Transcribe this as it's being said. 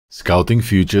Scouting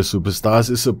future superstars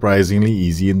is surprisingly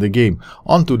easy in the game.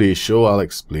 On today's show, I'll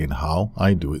explain how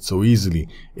I do it so easily.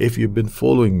 If you've been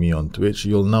following me on Twitch,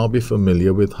 you'll now be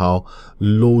familiar with how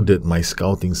loaded my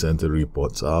scouting center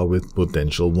reports are with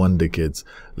potential Wonderkids.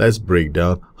 Let's break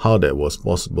down how that was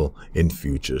possible in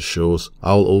future shows.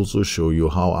 I'll also show you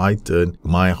how I turned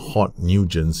my hot new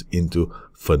gens into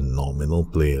phenomenal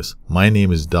players. My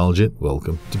name is Daljit.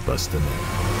 Welcome to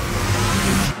Bustthenet.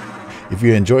 If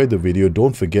you enjoyed the video,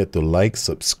 don't forget to like,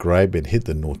 subscribe and hit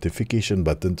the notification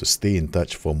button to stay in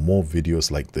touch for more videos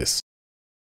like this.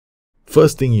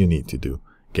 First thing you need to do,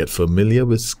 get familiar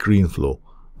with screen flow.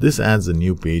 This adds a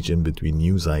new page in between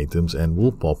news items and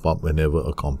will pop up whenever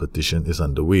a competition is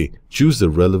underway. Choose the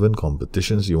relevant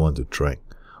competitions you want to track.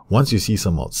 Once you see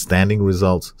some outstanding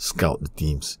results, scout the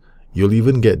teams. You'll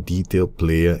even get detailed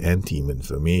player and team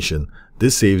information.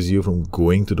 This saves you from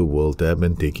going to the World tab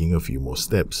and taking a few more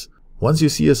steps. Once you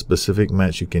see a specific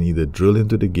match, you can either drill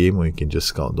into the game or you can just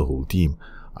scout the whole team.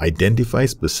 Identify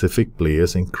specific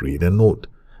players and create a note.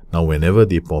 Now whenever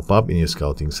they pop up in your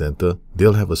scouting center,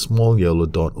 they'll have a small yellow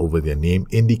dot over their name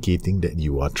indicating that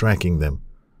you are tracking them.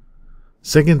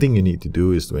 Second thing you need to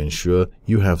do is to ensure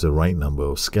you have the right number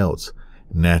of scouts.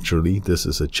 Naturally, this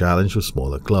is a challenge for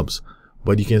smaller clubs,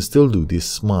 but you can still do this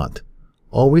smart.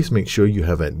 Always make sure you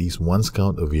have at least one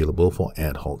scout available for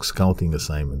ad hoc scouting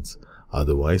assignments.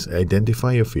 Otherwise,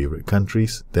 identify your favorite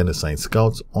countries, then assign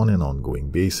scouts on an ongoing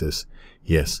basis.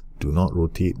 Yes, do not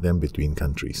rotate them between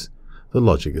countries. The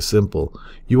logic is simple.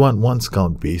 You want one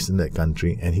scout based in that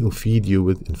country and he'll feed you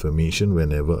with information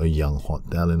whenever a young hot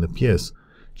talent appears.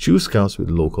 Choose scouts with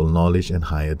local knowledge and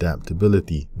high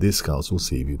adaptability. These scouts will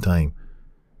save you time.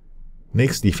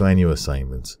 Next, define your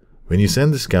assignments. When you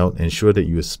send the scout, ensure that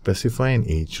you specify an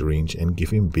age range and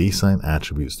give him baseline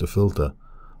attributes to filter.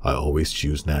 I always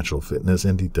choose natural fitness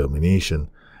and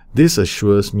determination. This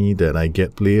assures me that I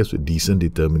get players with decent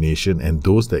determination and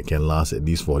those that can last at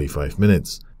least 45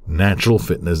 minutes. Natural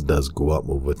fitness does go up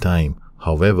over time.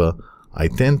 However, I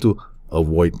tend to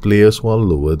avoid players who are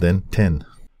lower than 10.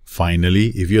 Finally,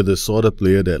 if you're the sort of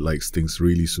player that likes things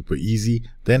really super easy,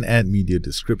 then add media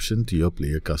description to your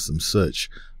player custom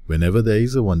search. Whenever there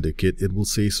is a Wonderkid, it will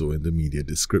say so in the media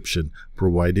description,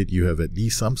 provided you have at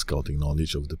least some scouting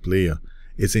knowledge of the player.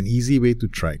 It's an easy way to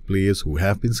track players who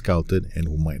have been scouted and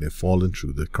who might have fallen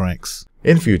through the cracks.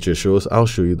 In future shows, I'll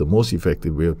show you the most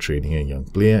effective way of training a young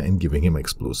player and giving him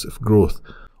explosive growth.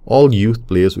 All youth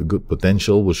players with good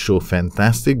potential will show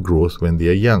fantastic growth when they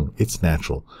are young. It's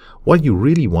natural. What you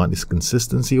really want is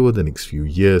consistency over the next few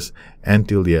years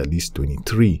until they are at least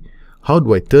 23. How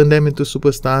do I turn them into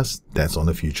superstars? That's on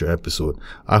a future episode.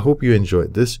 I hope you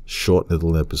enjoyed this short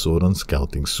little episode on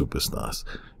scouting superstars.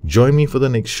 Join me for the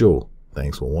next show.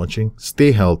 Thanks for watching,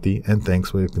 stay healthy, and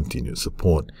thanks for your continued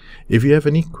support. If you have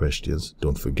any questions,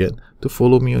 don't forget to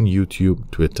follow me on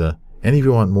YouTube, Twitter, and if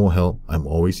you want more help, I'm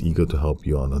always eager to help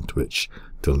you out on Twitch.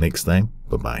 Till next time,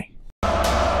 bye-bye.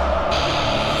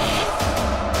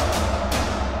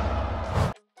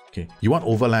 Okay, you want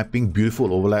overlapping,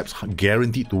 beautiful overlaps,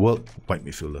 guaranteed to work, white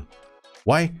midfielder.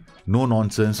 Why? No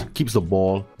nonsense, keeps the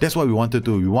ball. That's what we wanted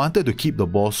to. We wanted to keep the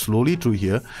ball slowly through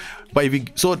here. But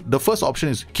so the first option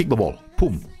is kick the ball.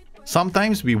 Boom.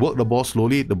 Sometimes we work the ball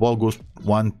slowly. The ball goes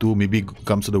 1, 2, maybe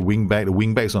comes to the wing back. The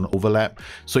wing back is on overlap.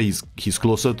 So he's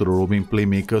closer to the roaming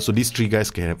playmaker. So these three guys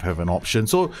can have an option.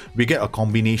 So we get a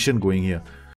combination going here.